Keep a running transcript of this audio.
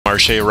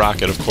Marche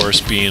Rocket, of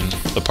course, being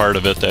the part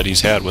of it that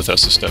he's had with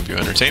SSW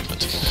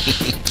Entertainment.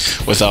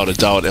 Without a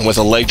doubt. And with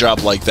a leg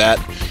drop like that,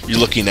 you're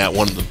looking at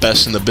one of the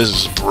best in the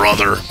business,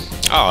 brother.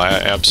 Oh,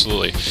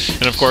 absolutely.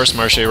 And of course,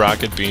 Marche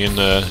Rocket being,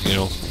 you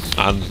know,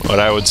 on what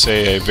I would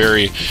say a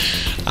very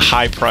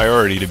high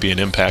priority to be an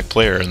impact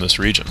player in this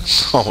region.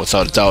 Oh,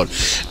 without a doubt.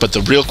 But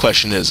the real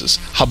question is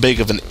how big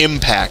of an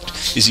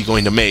impact is he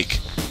going to make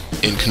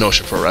in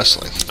Kenosha Pro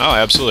Wrestling? Oh,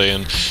 absolutely.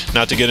 And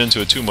not to get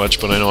into it too much,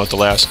 but I know at the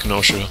last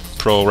Kenosha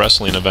Pro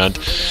Wrestling event,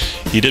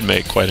 he did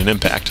make quite an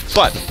impact.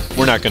 But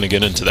we're not going to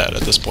get into that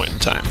at this point in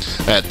time.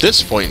 At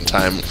this point in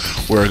time,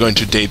 we're going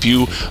to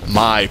debut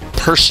my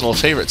personal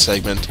favorite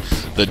segment,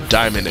 the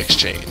Diamond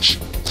Exchange.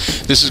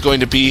 This is going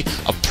to be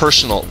a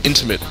personal,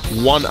 intimate,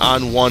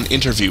 one-on-one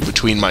interview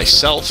between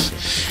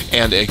myself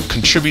and a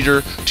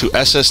contributor to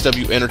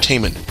SSW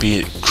Entertainment, be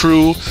it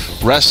crew,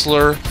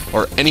 wrestler,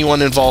 or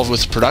anyone involved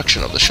with the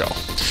production of the show.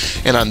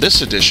 And on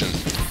this edition,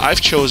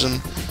 I've chosen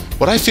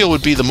what I feel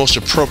would be the most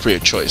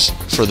appropriate choice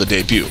for the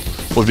debut,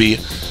 would be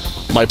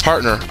my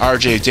partner,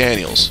 RJ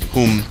Daniels,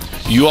 whom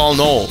you all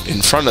know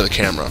in front of the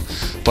camera,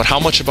 but how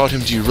much about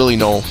him do you really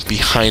know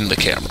behind the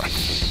camera?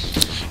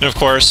 And of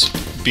course,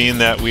 being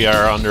that we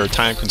are under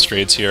time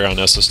constraints here on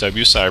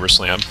SSW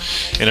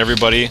SYBERSLAM, and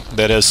everybody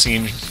that has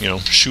seen, you know,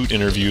 shoot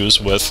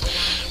interviews with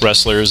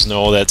wrestlers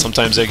know that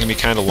sometimes they can be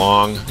kind of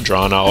long,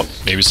 drawn out,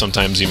 maybe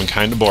sometimes even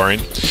kind of boring.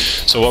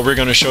 So what we're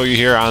going to show you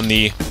here on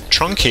the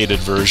truncated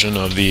version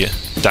of the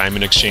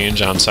Diamond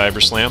Exchange on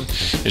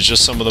SYBERSLAM is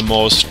just some of the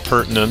most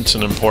pertinent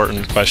and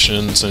important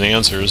questions and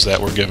answers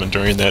that were given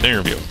during that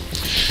interview.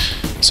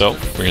 So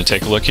we're going to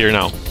take a look here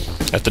now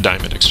at the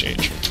Diamond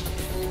Exchange.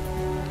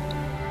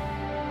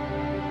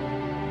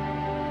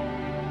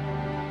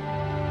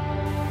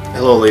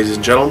 Hello ladies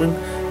and gentlemen,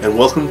 and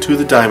welcome to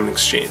the Diamond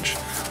Exchange.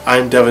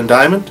 I'm Devin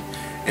Diamond,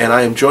 and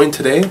I am joined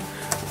today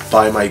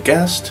by my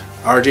guest,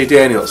 RJ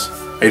Daniels.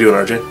 How you doing,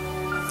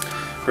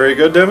 RJ? Very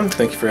good, Devin.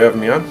 Thank you for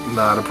having me on.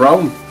 Not a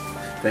problem.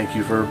 Thank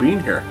you for being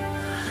here.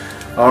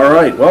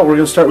 Alright, well, we're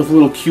going to start with a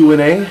little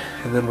Q&A,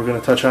 and then we're going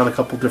to touch on a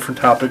couple different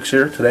topics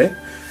here today.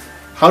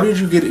 How did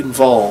you get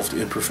involved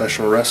in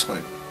professional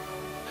wrestling?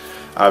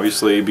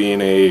 Obviously,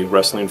 being a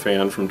wrestling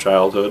fan from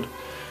childhood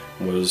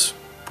was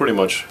pretty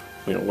much,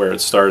 you know, where it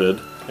started,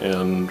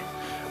 and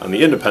on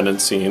the independent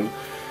scene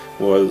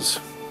was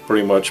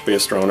pretty much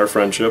based around our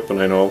friendship.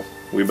 And I know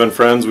we've been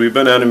friends, we've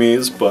been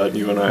enemies, but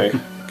you and I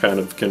kind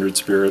of kindred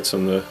spirits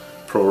in the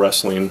pro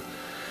wrestling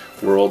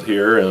world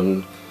here.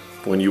 And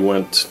when you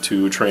went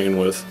to train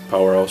with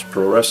Powerhouse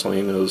Pro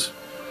Wrestling is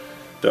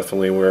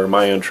definitely where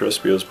my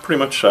interest, because pretty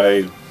much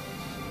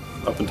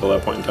up until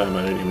that point in time,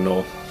 I didn't even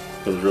know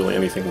there was really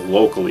anything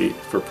locally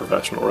for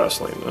professional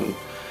wrestling, and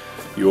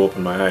you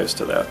opened my eyes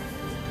to that.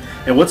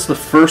 And what's the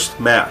first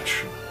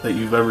match that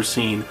you've ever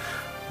seen,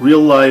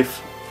 real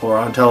life or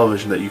on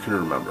television, that you can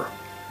remember?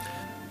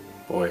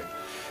 Boy,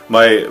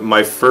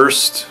 my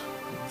first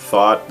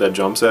thought that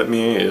jumps at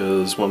me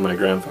is when my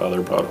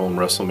grandfather brought home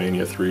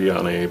WrestleMania 3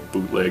 on a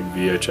bootleg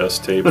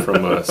VHS tape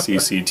from a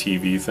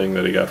CCTV thing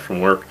that he got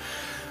from work.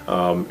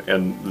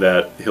 And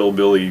that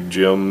Hillbilly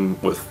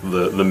Jim with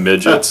the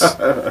midgets.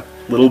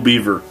 Little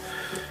Beaver.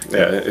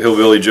 Yeah,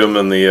 Hillbilly Jim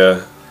and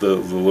the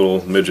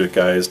little midget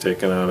guys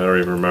taking on, I don't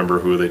even remember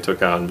who they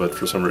took on, but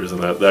for some reason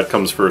that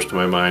comes first to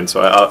my mind. So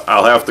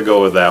I'll have to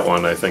go with that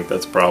one. I think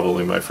that's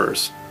probably my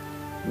first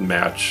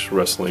match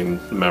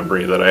wrestling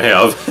memory that I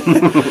have.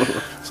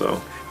 So,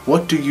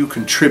 what do you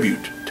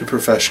contribute to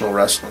professional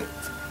wrestling?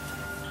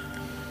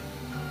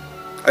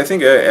 I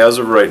think as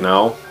of right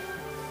now,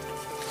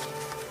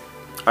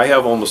 I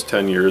have almost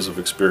 10 years of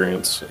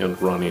experience in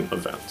running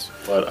events,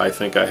 but I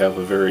think I have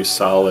a very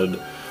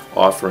solid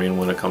offering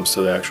when it comes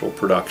to the actual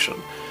production.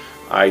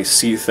 I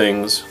see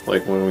things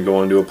like when we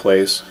go into a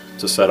place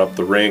to set up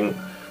the ring,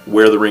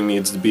 where the ring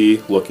needs to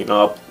be, looking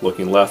up,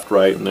 looking left,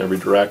 right, in every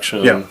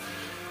direction, yeah,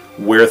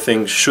 where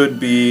things should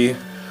be,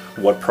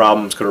 what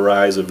problems could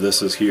arise if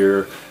this is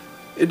here.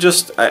 It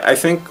just, I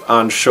think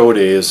on show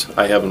days,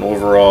 I have an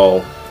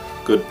overall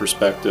good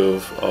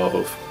perspective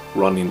of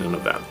running an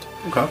event.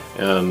 Okay.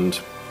 And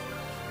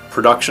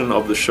production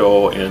of the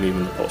show and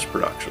even the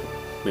post-production,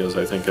 because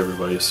I think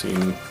everybody's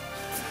seen,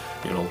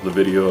 you know, the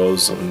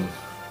videos and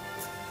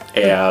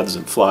ads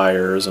and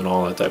flyers and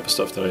all that type of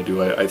stuff that I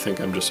do. I think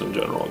I'm just in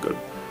general a good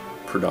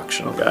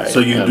production guy. So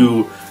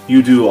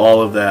you do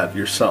all of that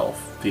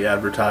yourself,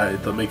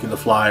 the making the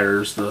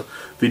flyers, the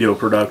video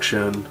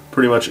production.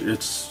 Pretty much,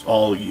 it's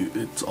all you.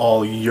 It's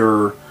all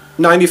your.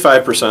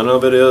 95%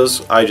 of it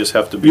is. I just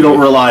have to be. You don't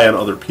rely on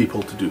other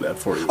people to do that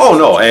for you. Oh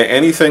no!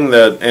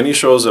 Any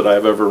shows that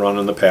I've ever run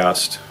in the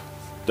past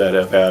that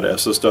have had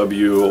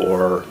SSW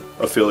or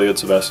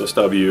affiliates of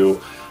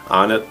SSW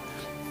on it,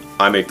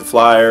 I make the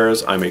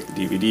flyers, I make the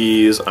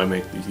DVDs, I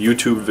make the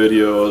YouTube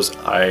videos,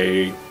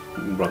 I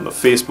run the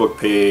Facebook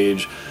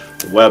page,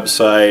 the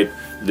website.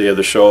 The day of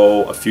the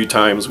show, a few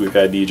times we've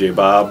had DJ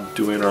Bob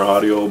doing our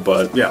audio,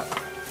 but yeah,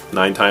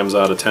 9 times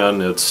out of 10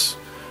 it's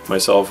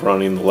myself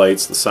running the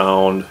lights, the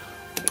sound,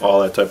 all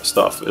that type of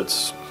stuff.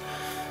 It's,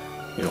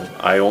 you know,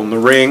 I own the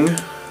ring,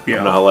 Yeah.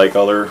 I'm not like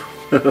other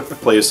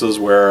places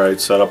where I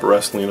set up a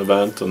wrestling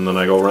event and then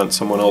I go rent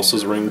someone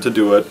else's ring to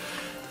do it.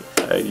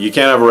 You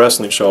can't have a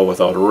wrestling show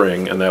without a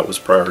ring, and that was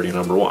priority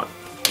number one.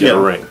 Get a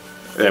ring.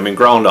 I mean,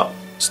 ground up.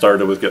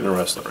 Started with getting a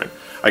wrestling ring.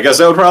 I guess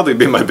that would probably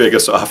be my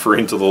biggest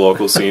offering to the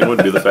local scene,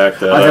 would be the fact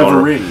that I have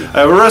a ring.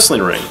 I have a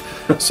wrestling ring.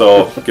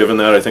 So, given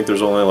that I think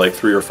there's only like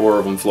 3 or 4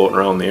 of them floating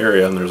around the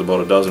area, and there's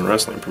about a dozen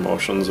wrestling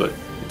promotions, it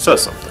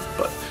says something.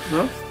 But,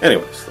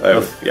 anyways,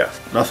 yeah.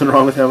 Nothing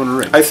wrong with having a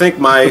ring. I think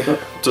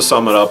to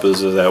sum it up,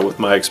 is that with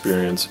my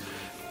experience,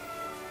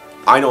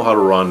 I know how to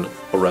run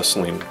a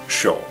wrestling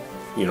show.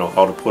 You know,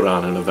 how to put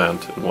on an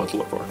event and what to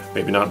look for.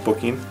 Maybe not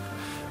booking,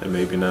 and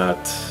maybe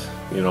not,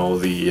 you know,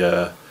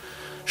 the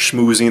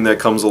schmoozing that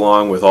comes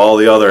along with all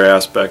the other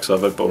aspects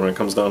of it, but when it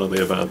comes down to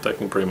the event, I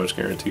can pretty much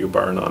guarantee you,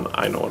 bar none,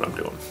 I know what I'm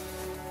doing.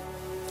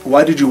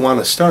 Why did you want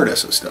to start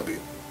SSW?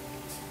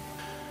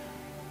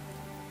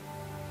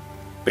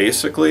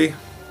 Basically,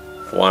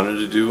 wanted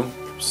to do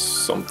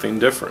something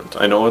different.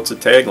 I know it's a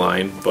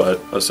tagline, but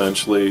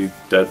essentially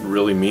that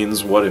really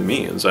means what it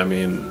means. I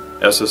mean,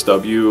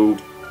 SSW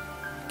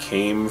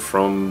came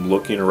from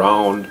looking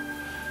around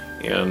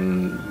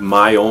and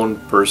my own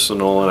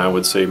personal, and I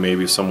would say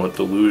maybe somewhat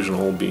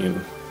delusional, being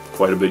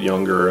quite a bit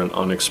younger and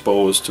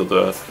unexposed to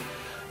the,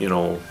 you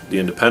know, the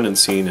independent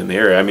scene in the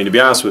area. I mean, to be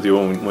honest with you,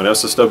 when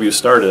SSW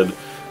started,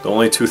 the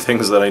only 2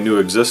 things that I knew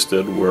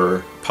existed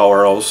were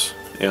Powerhouse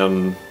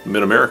and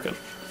Mid-American.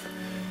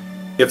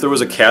 If there was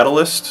a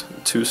catalyst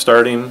to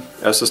starting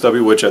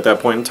SSW, which at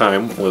that point in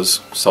time was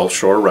South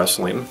Shore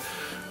Wrestling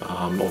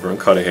over in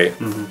Cudahy,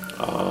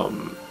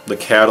 the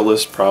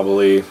catalyst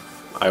probably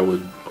I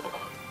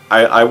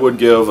would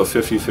give a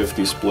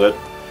 50-50 split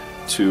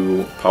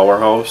to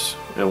Powerhouse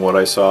and what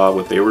I saw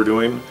what they were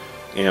doing,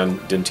 and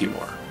Dinty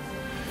Moore.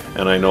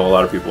 And I know a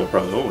lot of people are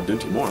probably, oh,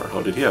 Dinty Moore,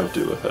 how did he have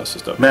to do with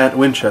SSW? Matt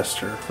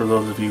Winchester, for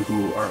those of you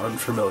who are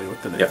unfamiliar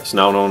with the name. Yes,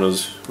 now known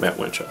as Matt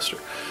Winchester.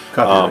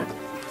 Copyright.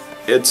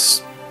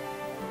 It's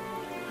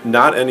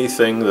not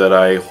anything that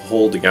I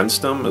hold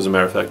against him. As a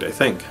matter of fact, I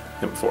thank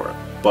him for it.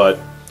 But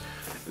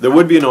there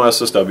would be no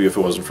SSW if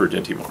it wasn't for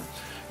Dinty Moore.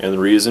 And the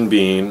reason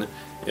being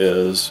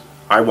is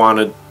I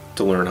wanted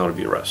to learn how to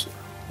be a wrestler.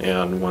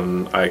 And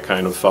when I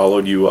kind of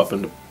followed you up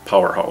into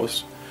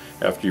Powerhouse,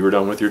 after you were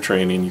done with your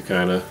training, you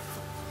kind of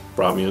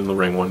brought me in the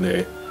ring one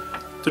day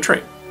to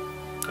train.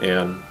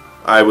 And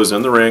I was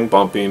in the ring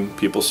bumping,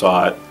 people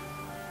saw it,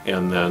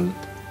 and then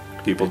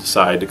people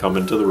decide to come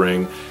into the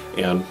ring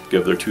and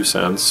give their 2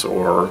 cents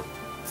or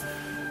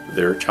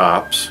their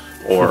chops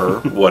or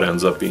what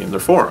ends up being their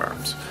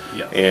forearms.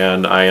 Yeah.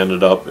 And I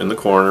ended up in the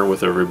corner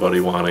with everybody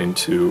wanting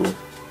to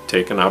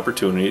take an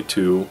opportunity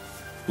to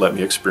let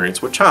me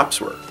experience what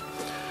chops were.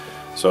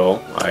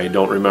 So I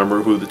don't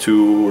remember who the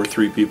 2 or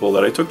 3 people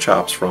that I took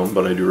chops from,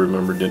 but I do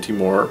remember Dinty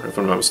Moore, if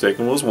I'm not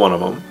mistaken, was one of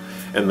them.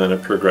 And then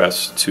it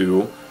progressed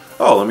to,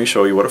 oh, let me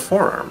show you what a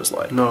forearm is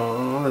like.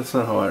 No, that's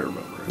not how I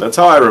remember it. That's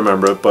how I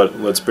remember it, but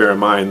let's bear in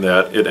mind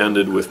that it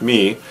ended with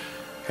me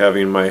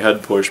having my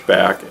head pushed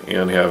back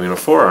and having a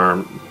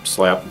forearm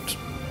slapped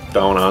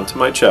down onto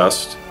my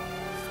chest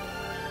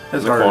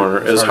in the corner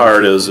as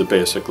hard as it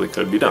basically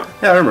could be done.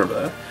 Yeah, I remember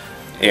that.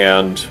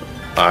 And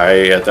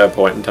I, at that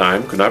point in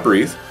time, could not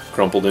breathe,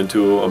 crumpled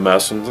into a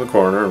mess in the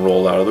corner and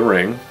rolled out of the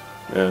ring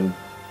and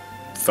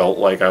felt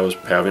like I was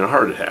having a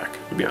heart attack,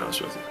 to be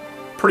honest with you.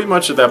 Pretty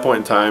much at that point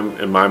in time,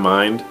 in my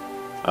mind,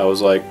 I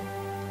was like,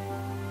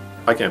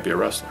 I can't be a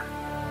wrestler.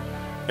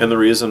 And the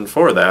reason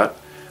for that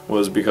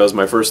was because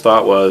my first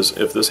thought was,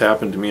 if this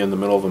happened to me in the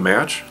middle of a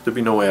match, there'd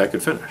be no way I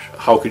could finish.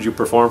 How could you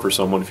perform for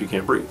someone if you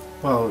can't breathe?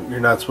 Well, you're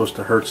not supposed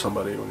to hurt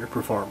somebody when you're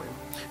performing.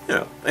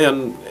 Yeah,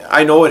 and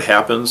I know it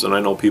happens, and I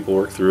know people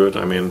work through it.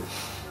 I mean,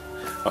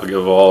 I'll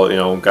give all, you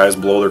know, guys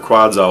blow their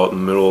quads out in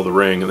the middle of the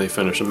ring and they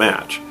finish a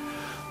match.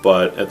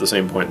 But at the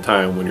same point in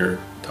time, when you're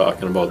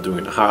talking about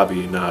doing a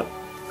hobby, not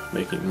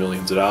making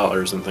millions of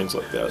dollars and things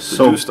like that, to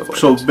do stuff like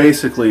so this.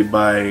 Basically,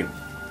 by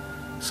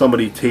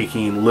somebody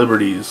taking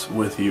liberties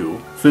with you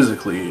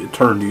physically, it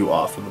turned you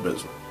off from the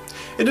business.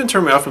 It didn't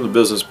turn me off from the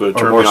business, but it Or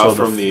turned more me so off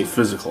from the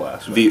physical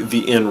aspect.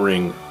 the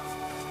in-ring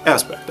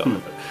aspect of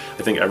it.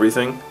 I think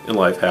everything in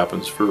life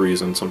happens for a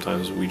reason.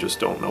 Sometimes we just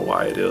don't know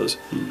why it is,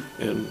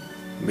 and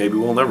maybe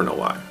we'll never know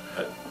why.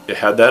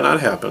 Had that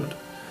not happened,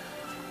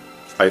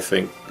 I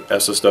think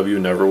SSW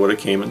never would have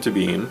came into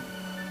being,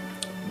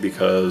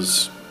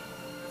 because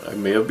I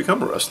may have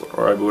become a wrestler,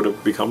 or I would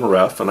have become a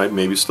ref, and I'd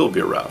maybe still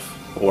be a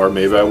ref, or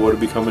maybe I would have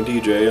become a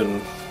DJ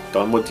and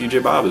done what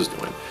DJ Bob is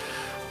doing.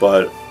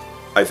 But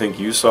I think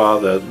you saw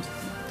that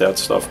that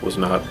stuff was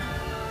not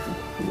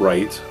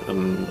right,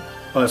 and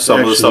some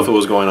of the stuff that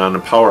was going on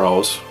in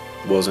Powerhouse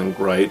wasn't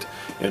right,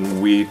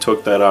 and we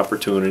took that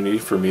opportunity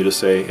for me to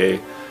say, hey,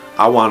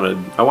 I want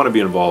to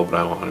be involved, but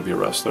I don't want to be a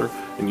wrestler.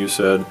 And you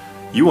said,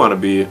 you want to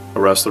be a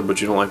wrestler,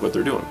 but you don't like what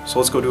they're doing, so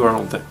let's go do our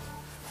own thing.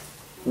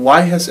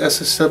 Why has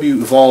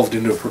SSW evolved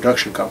into a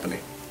production company?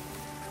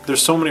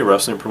 There's so many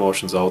wrestling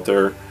promotions out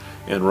there,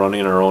 and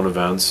running our own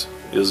events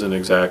isn't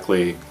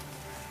exactly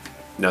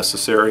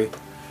necessary.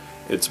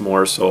 It's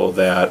more so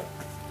that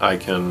I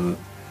can